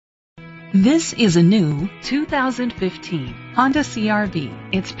This is a new 2015 Honda CR-V.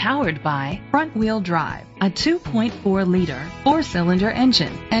 It's powered by front-wheel drive, a 2.4-liter four-cylinder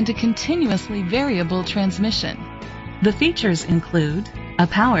engine, and a continuously variable transmission. The features include a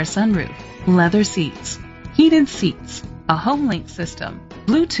power sunroof, leather seats, heated seats, a home-link system,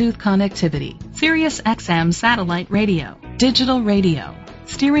 Bluetooth connectivity, Sirius XM satellite radio, digital radio,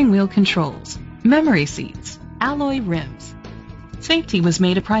 steering wheel controls, memory seats, alloy rims. Safety was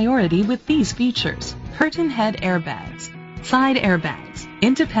made a priority with these features: curtain head airbags, side airbags,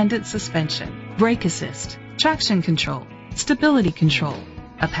 independent suspension, brake assist, traction control, stability control,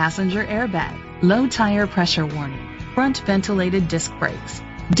 a passenger airbag, low tire pressure warning, front ventilated disc brakes,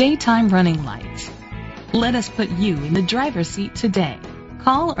 daytime running lights. Let us put you in the driver's seat today.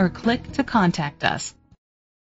 Call or click to contact us.